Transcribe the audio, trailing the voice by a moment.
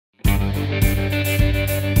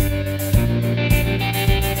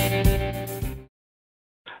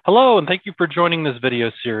Hello, and thank you for joining this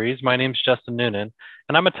video series. My name is Justin Noonan,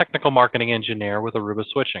 and I'm a technical marketing engineer with Aruba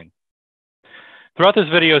Switching. Throughout this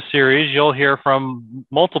video series, you'll hear from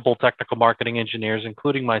multiple technical marketing engineers,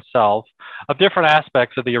 including myself, of different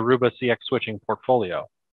aspects of the Aruba CX switching portfolio.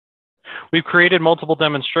 We've created multiple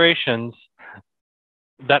demonstrations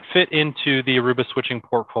that fit into the Aruba switching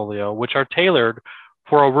portfolio, which are tailored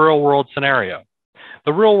for a real-world scenario.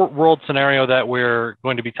 The real-world scenario that we're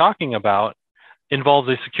going to be talking about involves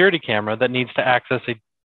a security camera that needs to access a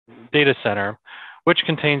data center, which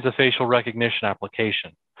contains a facial recognition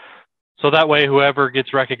application. So that way, whoever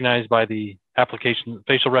gets recognized by the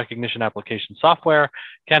facial recognition application software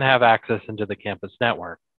can have access into the campus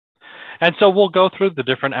network. And so we'll go through the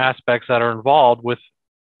different aspects that are involved with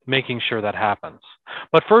making sure that happens.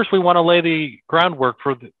 But first, we want to lay the groundwork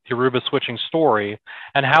for the Aruba switching story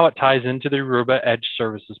and how it ties into the Aruba Edge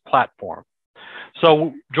Services platform.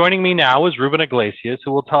 So joining me now is Ruben Iglesias,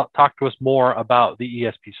 who will talk to us more about the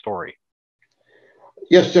ESP story.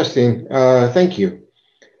 Yes, Justin, thank you.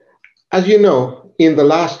 As you know, in the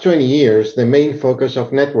last 20 years, the main focus of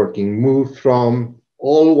networking moved from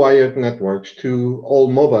all wired networks to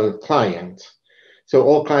all mobile clients. So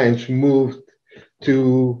all clients moved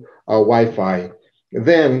to Wi-Fi.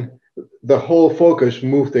 Then the whole focus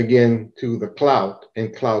moved again to the cloud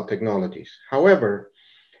and cloud technologies. However,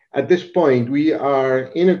 at this point, we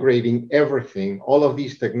are integrating everything, all of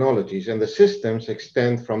these technologies, and the systems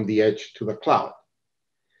extend from the edge to the cloud.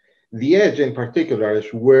 The edge in particular is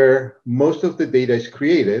where most of the data is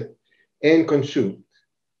created and consumed.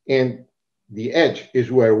 And the edge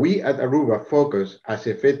is where we at Aruba focus and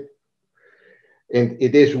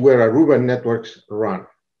it is where Aruba networks run.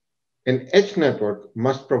 An edge network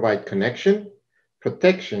must provide connection,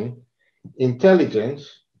 protection,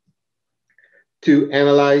 intelligence, to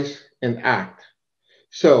analyze and act.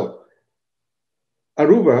 So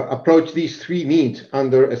Aruba approached these three needs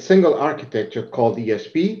under a single architecture called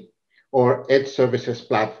ESP, or Edge Services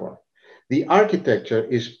Platform. The architecture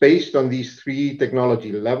is based on these three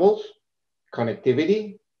technology levels: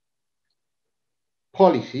 connectivity,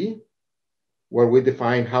 policy, where we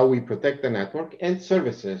define how we protect the network, and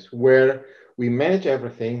services, where we manage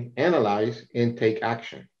everything, analyze, and take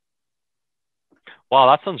action. Wow,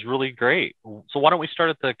 that sounds really great. So why don't we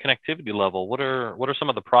start at the connectivity level? What are some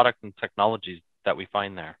of the products and technologies that we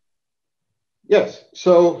find there? Yes,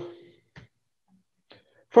 so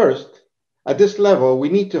first, at this level, we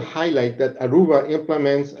need to highlight that Aruba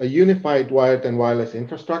implements a unified wired and wireless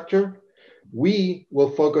infrastructure. We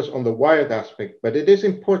will focus on the wired aspect, but it is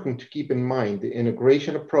important to keep in mind the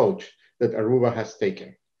integration approach that Aruba has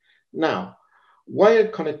taken. Now,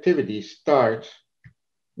 wired connectivity starts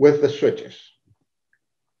with the switches.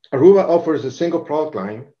 Aruba offers a single product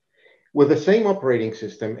line with the same operating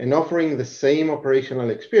system and offering the same operational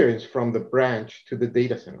experience from the branch to the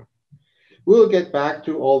data center. We'll get back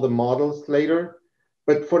to all the models later,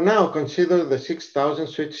 but for now, consider the 6000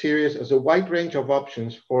 switch series as a wide range of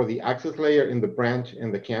options for the access layer in the branch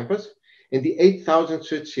and the campus, and the 8000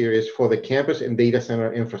 switch series for the campus and data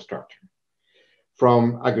center infrastructure,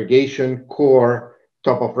 from aggregation, core,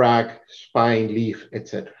 top of rack, spine, leaf,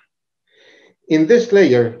 etc. In this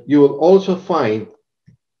layer, you will also find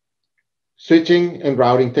switching and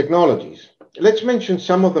routing technologies. Let's mention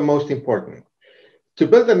some of the most important. To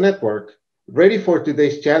build a network ready for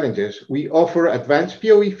today's challenges, we offer advanced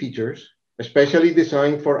PoE features, especially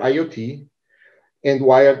designed for IoT, and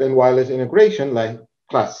wired and wireless integration like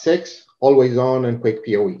Class 6, Always On, and Quick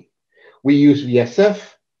PoE. We use VSF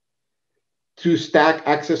to stack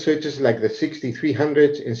access switches like the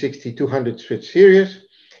 6300s and 6200 switch series,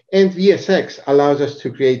 and VSX allows us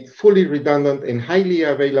to create fully redundant and highly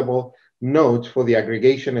available nodes for the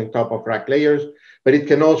aggregation and top of rack layers, but it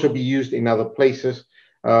can also be used in other places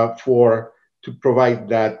to provide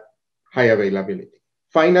that high availability.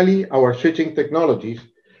 Finally, our switching technologies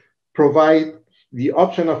provide the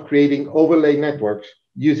option of creating overlay networks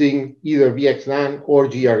using either VXLAN or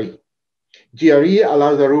GRE. GRE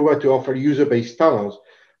allows Aruba to offer user-based tunnels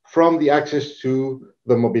from the access to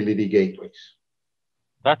the mobility gateways.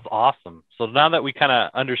 That's awesome. So now that we kind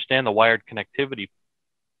of understand the wired connectivity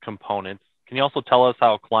components, can you also tell us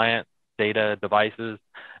how client data, devices,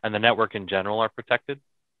 and the network in general are protected?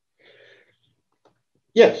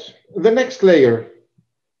 Yes, the next layer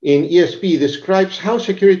in ESP describes how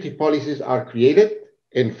security policies are created,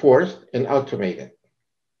 enforced, and automated.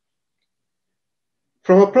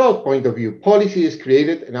 From a product point of view, policy is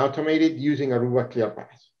created and automated using Aruba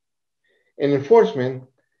ClearPass. And enforcement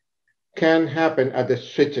can happen at the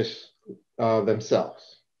switches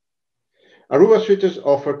themselves. Aruba switches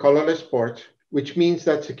offer colorless ports which means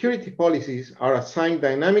that security policies are assigned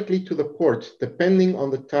dynamically to the ports depending on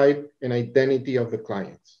the type and identity of the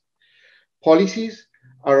clients. Policies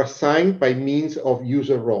are assigned by means of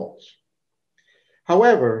user roles.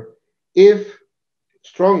 However, if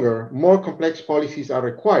stronger, more complex policies are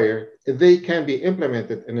required, they can be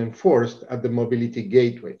implemented and enforced at the mobility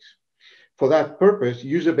gateways. For that purpose,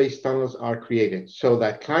 user-based tunnels are created so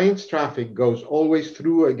that client's traffic goes always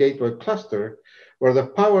through a gateway cluster where the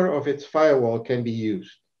power of its firewall can be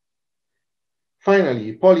used.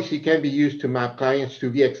 Finally, policy can be used to map clients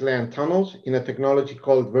to VXLAN tunnels in a technology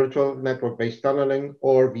called virtual network-based tunneling,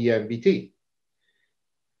 or VNBT.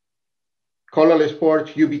 Colorless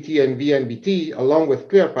ports, UBT, and VNBT, along with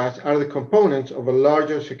ClearPass, are the components of a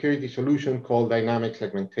larger security solution called dynamic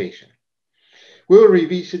segmentation. We will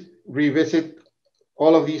revisit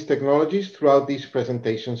all of these technologies throughout these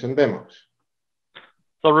presentations and demos.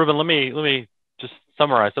 So Ruben, let me just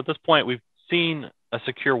summarize. At this point, we've seen a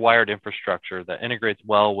secure wired infrastructure that integrates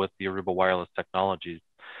well with the Aruba wireless technologies.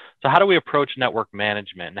 So how do we approach network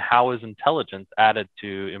management, and how is intelligence added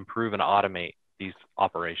to improve and automate these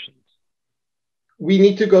operations? We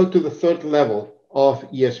need to go to the third level of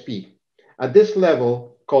ESP. At this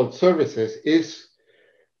level, called services, is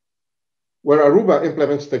where Aruba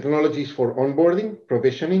implements technologies for onboarding,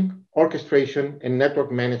 provisioning, orchestration, and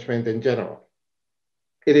network management in general.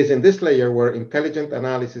 It is in this layer where intelligent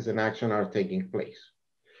analysis and action are taking place.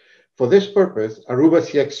 For this purpose, Aruba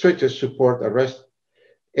CX switches support a REST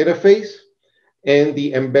interface and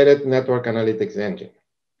the embedded network analytics engine.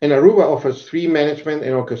 And Aruba offers 3 management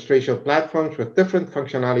and orchestration platforms with different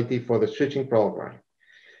functionality for the switching product line.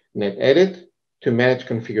 NetEdit to manage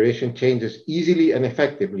configuration changes easily and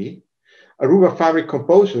effectively. Aruba Fabric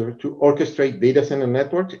Composer to orchestrate data center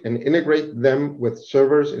networks and integrate them with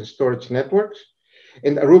servers and storage networks.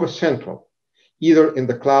 And Aruba Central, either in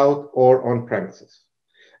the cloud or on premises.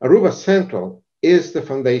 Aruba Central is the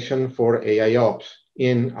foundation for AIOps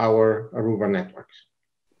in our Aruba networks.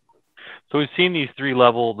 So we've seen the three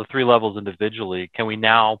levels individually. Can we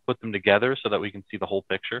now put them together so that we can see the whole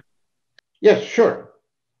picture? Yes, sure.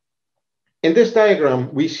 In this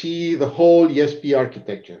diagram, we see the whole ESP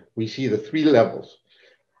architecture. We see the 3 levels.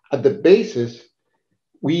 At the basis,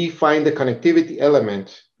 we find the connectivity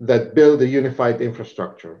elements that build a unified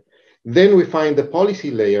infrastructure. Then we find the policy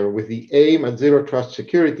layer with the aim at zero trust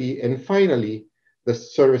security, and finally, the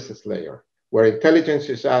services layer, where intelligence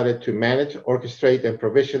is added to manage, orchestrate, and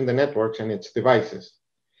provision the networks and its devices.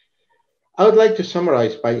 I would like to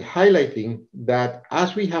summarize by highlighting that,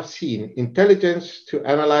 as we have seen, intelligence to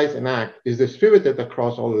analyze and act is distributed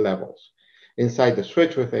across all levels. Inside the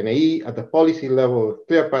switch with NAE, at the policy level with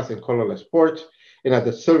ClearPass and colorless ports, and at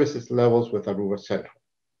the services levels with Aruba Central.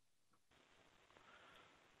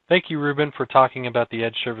 Thank you, Ruben, for talking about the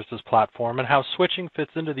Edge Services platform and how switching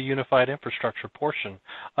fits into the unified infrastructure portion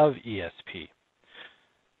of ESP.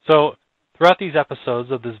 So throughout these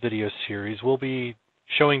episodes of this video series, we'll be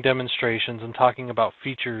showing demonstrations and talking about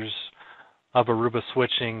features of Aruba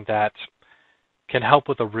switching that can help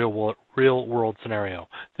with a real-world scenario.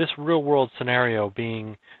 This real-world scenario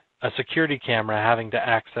being a security camera having to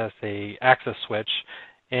access a access switch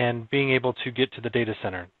and being able to get to the data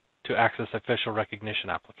center to access a facial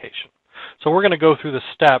recognition application. So we're going to go through the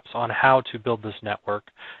steps on how to build this network,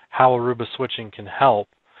 how Aruba switching can help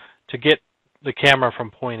to get the camera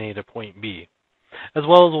from point A to point B. As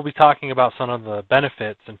well as we'll be talking about some of the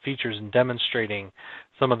benefits and features and demonstrating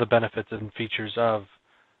some of the benefits and features of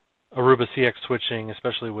Aruba CX switching,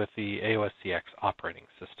 especially with the AOS CX operating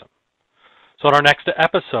system. So in our next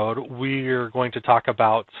episode, we're going to talk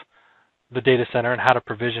about the data center and how to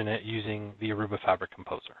provision it using the Aruba Fabric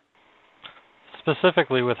Composer.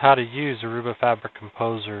 Specifically with how to use Aruba Fabric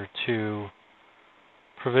Composer to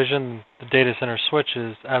provision the data center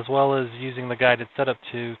switches, as well as using the guided setup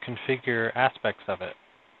to configure aspects of it.